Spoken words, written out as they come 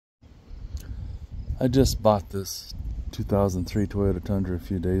I just bought this 2003 Toyota Tundra a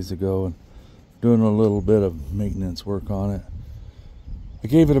few days ago and doing a little bit of maintenance work on it. I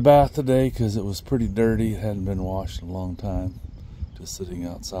gave it a bath today because it was pretty dirty. It hadn't been washed in a long time, just sitting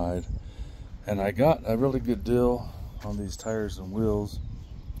outside. And I got a really good deal on these tires and wheels.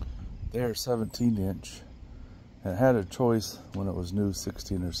 They are 17-inch. And I had a choice when it was new,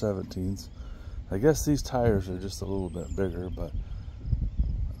 16 or 17s. I guess these tires are just a little bit bigger, but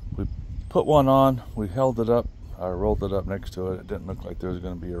we put one on, we held it up, I rolled it up next to it. It didn't look like there was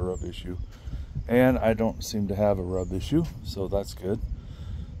going to be a rub issue. And I don't seem to have a rub issue, so that's good.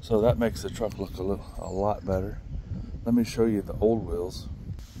 So that makes the truck look a lot better. Let me show you the old wheels.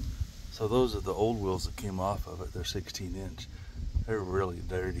 So those are the old wheels that came off of it. They're 16-inch. They're really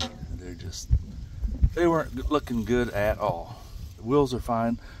dirty. They weren't looking good at all. The wheels are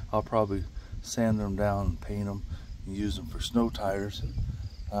fine. I'll probably sand them down and paint them and use them for snow tires.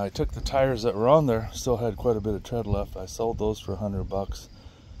 I took the tires that were on there, still had quite a bit of tread left. I sold those for $100,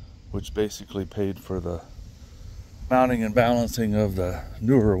 which basically paid for the mounting and balancing of the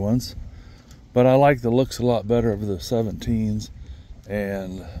newer ones. But I like the looks a lot better of the 17s,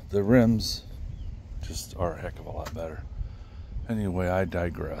 and the rims just are a heck of a lot better. Anyway, I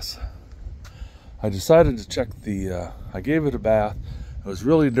digress. I decided to check I gave it a bath. It was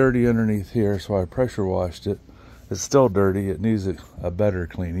really dirty underneath here, so I pressure washed it. It's still dirty. It needs a better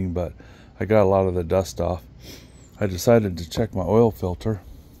cleaning, but I got a lot of the dust off. I decided to check my oil filter.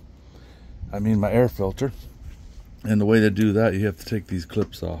 I mean my air filter. And the way to do that, you have to take these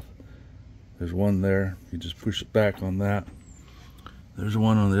clips off. There's one there. You just push it back on that. There's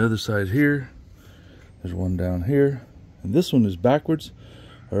one on the other side here. There's one down here. And this one is backwards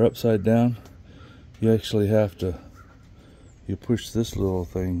or upside down. You actually have to, you push this little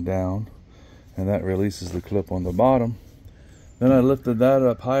thing down, and that releases the clip on the bottom. Then I lifted that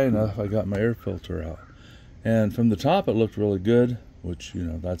up high enough, I got my air filter out. And from the top it looked really good, which, you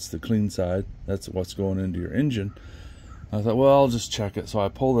know, that's the clean side. That's what's going into your engine. I thought, well, I'll just check it. So I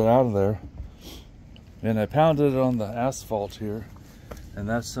pulled it out of there, and I pounded it on the asphalt here, and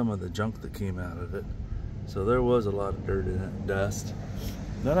that's some of the junk that came out of it. So there was a lot of dirt in it, dust.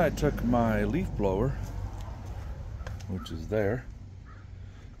 Then I took my leaf blower, which is there,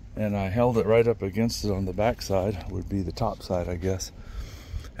 and I held it right up against it on the back side, would be the top side, I guess.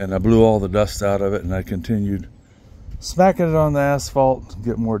 And I blew all the dust out of it, and I continued smacking it on the asphalt to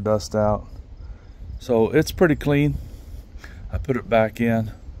get more dust out. So it's pretty clean. I put it back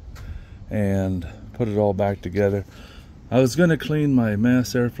in and put it all back together. I was going to clean my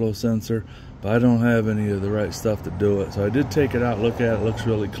mass airflow sensor, but I don't have any of the right stuff to do it. So I did take it out, look at it, looks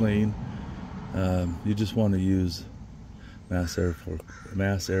really clean. You just want to use mass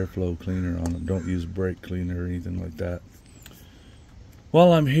airflow cleaner on it. Don't use brake cleaner or anything like that.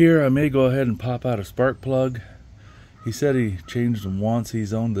 While I'm here, I may go ahead and pop out a spark plug. He said he changed them once.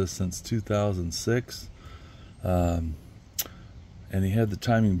 He's owned this since 2006. And he had the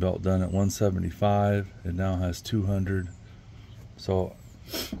timing belt done at 175. It now has 200. So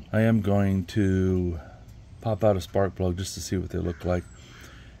I am going to pop out a spark plug just to see what they look like.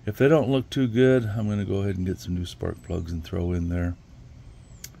 If they don't look too good, I'm going to go ahead and get some new spark plugs and throw in there.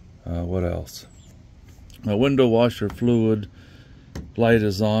 What else? My window washer fluid light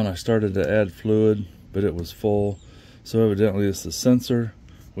is on. I started to add fluid, but it was full. So evidently it's the sensor,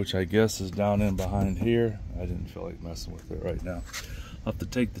 which I guess is down in behind here. I didn't feel like messing with it right now. I'll have to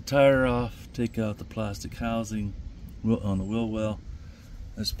take the tire off, take out the plastic housing on the wheel well.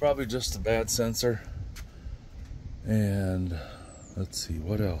 It's probably just a bad sensor. And let's see,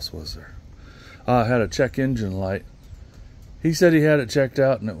 what else was there? I had a check engine light. He said he had it checked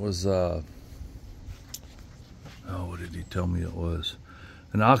out, and it was oh, what did he tell me it was?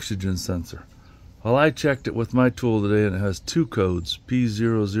 An oxygen sensor. Well, I checked it with my tool today, and it has two codes,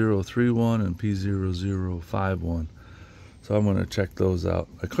 P0031 and P0051. So I'm going to check those out.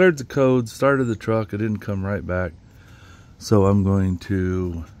 I cleared the codes, started the truck. It didn't come right back. So I'm going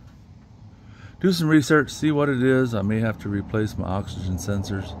to do some research, see what it is. I may have to replace my oxygen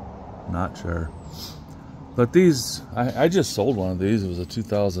sensors. Not sure. But these, I just sold one of these. It was a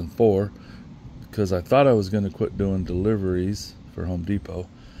 2004 because I thought I was going to quit doing deliveries for Home Depot.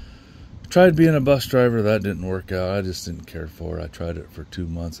 Tried being a bus driver. That didn't work out. I just didn't care for it. I tried it for 2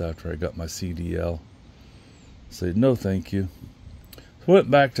 months after I got my CDL. Said no thank you. So went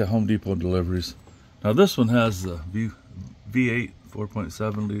back to Home Depot deliveries. Now this one has the V8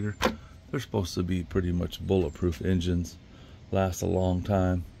 4.7 liter. They're supposed to be pretty much bulletproof engines. Last a long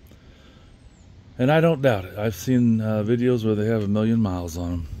time. And I don't doubt it. I've seen videos where they have 1,000,000 miles on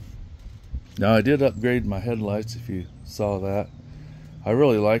them. Now I did upgrade my headlights, if you saw that. I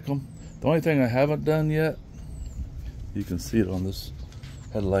really like them. The only thing I haven't done yet, you can see it on this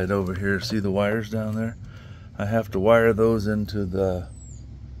headlight over here. See the wires down there? I have to wire those into the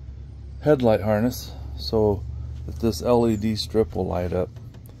headlight harness so that this LED strip will light up.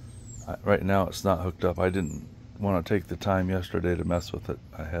 Right now it's not hooked up. I didn't want to take the time yesterday to mess with it.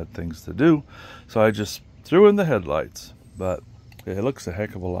 I had things to do, so I just threw in the headlights. But it looks a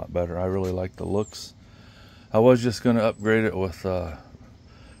heck of a lot better. I really like the looks. I was just going to upgrade it with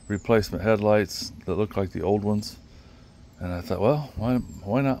replacement headlights that look like the old ones, and I thought, well,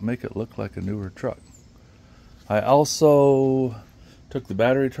 why not make it look like a newer truck? I also took the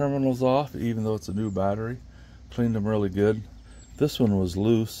battery terminals off, even though it's a new battery. Cleaned them really good. This one was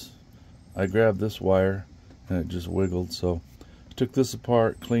loose. I grabbed this wire and it just wiggled, so I took this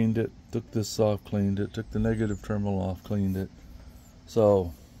apart, cleaned it, took this off, cleaned it, took the negative terminal off, cleaned it.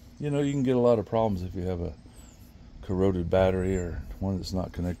 So, you know, you can get a lot of problems if you have a corroded battery or one that's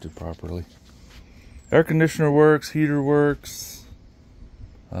not connected properly. Air conditioner works, heater works.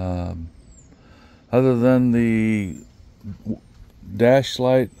 Other than the dash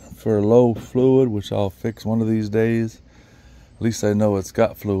light for low fluid, which I'll fix one of these days. At least I know it's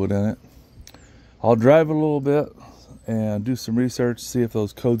got fluid in it. I'll drive a little bit and do some research, see if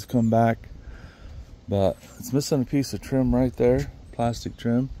those codes come back. But it's missing a piece of trim right there, plastic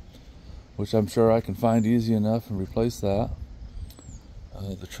trim, which I'm sure I can find easy enough and replace that.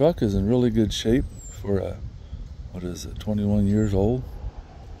 The truck is in really good shape for a, 21 years old.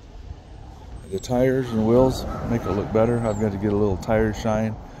 The tires and wheels make it look better. I've got to get a little tire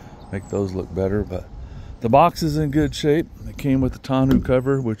shine, make those look better. But the box is in good shape. It came with the tonneau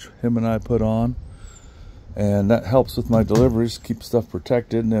cover, which him and I put on, and that helps with my deliveries, keep stuff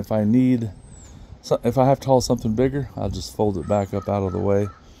protected. And if I have to haul something bigger, I'll just fold it back up out of the way.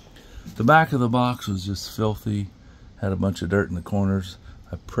 The back of the box was just filthy, had a bunch of dirt in the corners.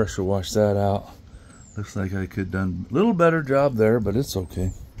 I pressure washed that out. Looks like I could have done a little better job there, but it's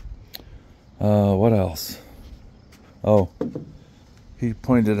okay. What else? Oh, he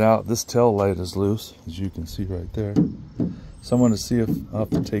pointed out this tail light is loose, as you can see right there. So I'm going to see if I'll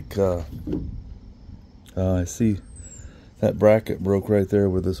have to take, I see that bracket broke right there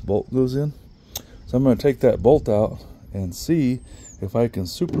where this bolt goes in. So I'm going to take that bolt out and see if I can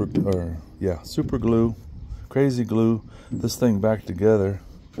super glue, crazy glue this thing back together.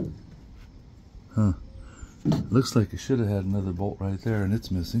 Looks like it should have had another bolt right there, and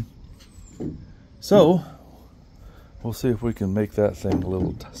it's missing. So we'll see if we can make that thing a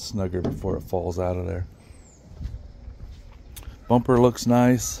little snugger before it falls out of there. Bumper looks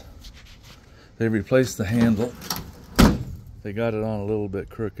nice. They replaced the handle. They got it on a little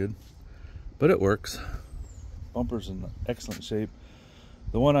bit crooked, but it works. Bumper's in excellent shape.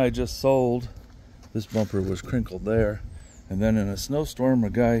 The one I just sold, this bumper was crinkled there, and then in a snowstorm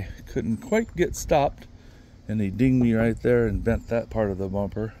a guy couldn't quite get stopped and he dinged me right there and bent that part of the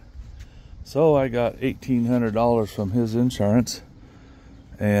bumper. So I got $1,800 from his insurance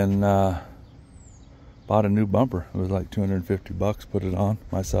and bought a new bumper. It was like 250 bucks, put it on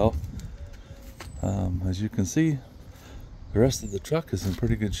myself. As you can see, the rest of the truck is in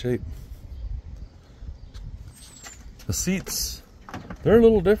pretty good shape. The seats, they're a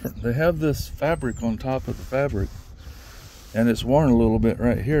little different. They have this fabric on top of the fabric, and it's worn a little bit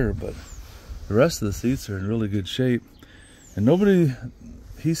right here, but the rest of the seats are in really good shape. And nobody,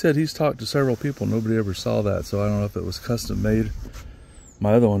 he said he's talked to several people, nobody ever saw that, so I don't know if it was custom made.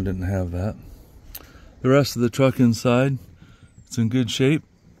 My other one didn't have that. The rest of the truck inside, it's in good shape.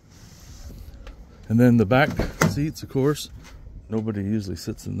 And then the back seats, of course, nobody usually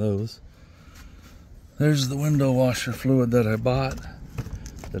sits in those. There's the window washer fluid that I bought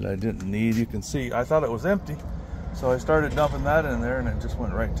that I didn't need. You can see, I thought it was empty, so I started dumping that in there and it just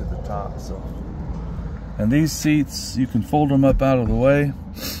went right to the top. So, and these seats, you can fold them up out of the way.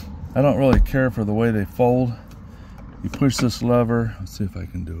 I don't really care for the way they fold. You push this lever, let's see if I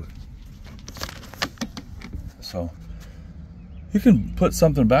can do it. So, you can put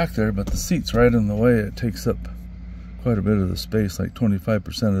something back there, but the seat's right in the way. It takes up quite a bit of the space, like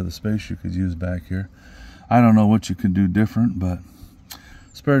 25% of the space you could use back here. I don't know what you could do different, but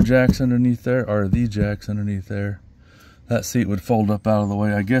spare jacks underneath there, or the jacks underneath there. That seat would fold up out of the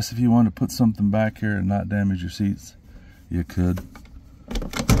way. I guess if you want to put something back here and not damage your seats, you could.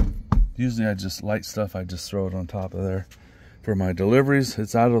 Usually I just light stuff, I just throw it on top of there. For my deliveries,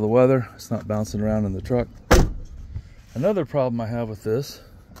 it's out of the weather. It's not bouncing around in the truck. Another problem I have with this,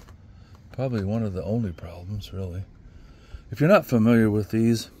 probably one of the only problems really. If you're not familiar with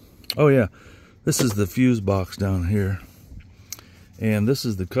these, oh yeah, this is the fuse box down here. And this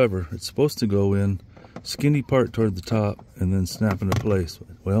is the cover. It's supposed to go in skinny part toward the top and then snap into place.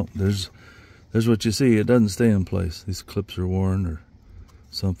 Well, there's what you see. It doesn't stay in place. These clips are worn or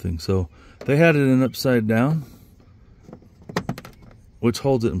something. So they had it in upside down, which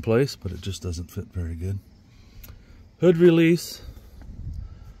holds it in place, but it just doesn't fit very good. Hood release.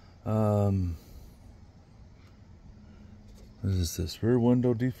 What is this? Rear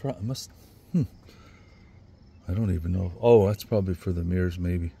window defrost? I don't even know. Oh, that's probably for the mirrors,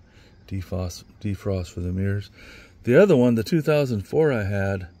 maybe. Defrost for the mirrors. The other one, the 2004 I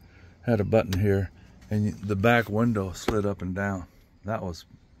had a button here, and the back window slid up and down. That was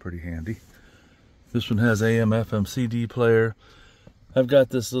pretty handy. This one has AM, FM, CD player. I've got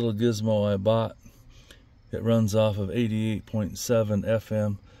this little gizmo I bought. It runs off of 88.7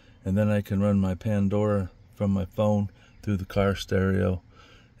 FM, and then I can run my Pandora from my phone through the car stereo,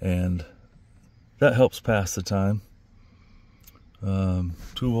 and that helps pass the time.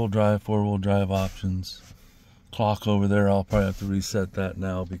 2-wheel drive, 4-wheel drive options. Clock over there, I'll probably have to reset that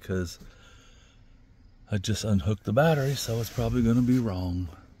now because I just unhooked the battery, so it's probably going to be wrong.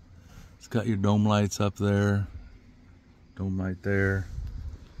 It's got your dome lights up there, dome light there.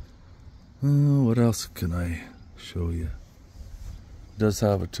 What else can I show you? It does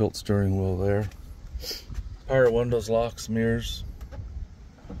have a tilt steering wheel there. Power windows, locks, mirrors.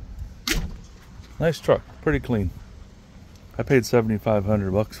 Nice truck, pretty clean. I paid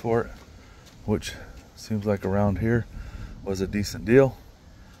 $7,500 for it, which seems like around here was a decent deal.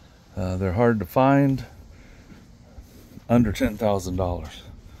 They're hard to find, under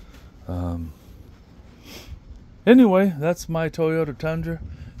 $10,000. Anyway, that's my Toyota Tundra.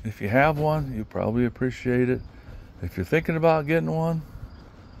 If you have one, you probably appreciate it. If you're thinking about getting one,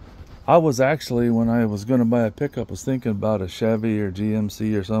 I was actually, when I was going to buy a pickup, was thinking about a Chevy or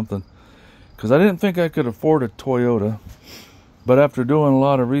GMC or something, because I didn't think I could afford a Toyota. But after doing a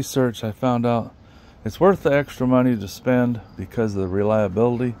lot of research, I found out it's worth the extra money to spend because of the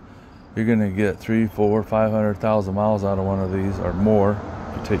reliability. You're going to get 300, 400, 500,000 miles out of one of these or more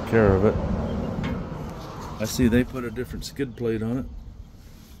if you take care of it. I see they put a different skid plate on it.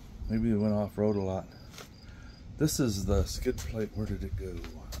 Maybe it went off-road a lot. This is the skid plate. Where did it go?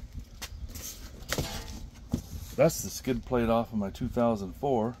 That's the skid plate off of my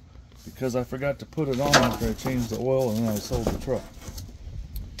 2004. Because I forgot to put it on after I changed the oil and then I sold the truck.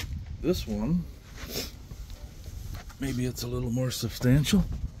 This one, maybe it's a little more substantial.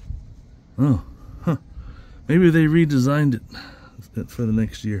 Oh, maybe they redesigned it for the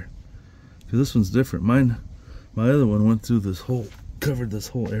next year. Because this one's different. My other one went through this whole, covered this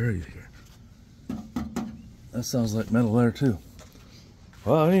whole area here. That sounds like metal there too.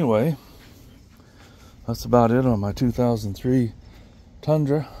 Well, anyway, that's about it on my 2003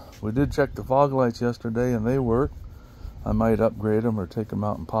 Tundra. We did check the fog lights yesterday and they work. I might upgrade them or take them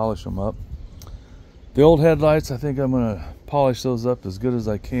out and polish them up. The old headlights, I think I'm going to polish those up as good as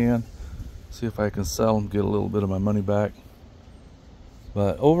I can. See if I can sell them, get a little bit of my money back.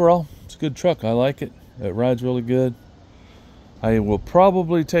 But overall, it's a good truck. I like it. It rides really good. I will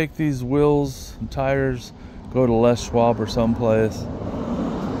probably take these wheels and tires, go to Les Schwab or someplace,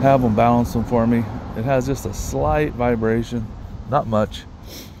 have them balance them for me. It has just a slight vibration, not much.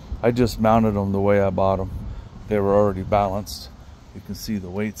 I just mounted them the way I bought them. They were already balanced. You can see the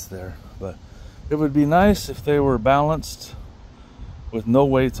weights there. But it would be nice if they were balanced with no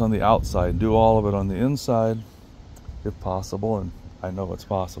weights on the outside. Do all of it on the inside, if possible, and I know it's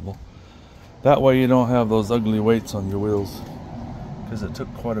possible. That way you don't have those ugly weights on your wheels, because it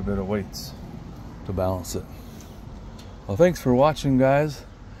took quite a bit of weights to balance it. Well, thanks for watching, guys.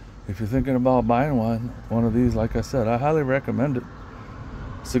 If you're thinking about buying one of these, like I said, I highly recommend it.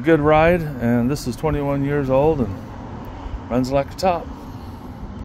 It's a good ride, and this is 21 years old and runs like a top.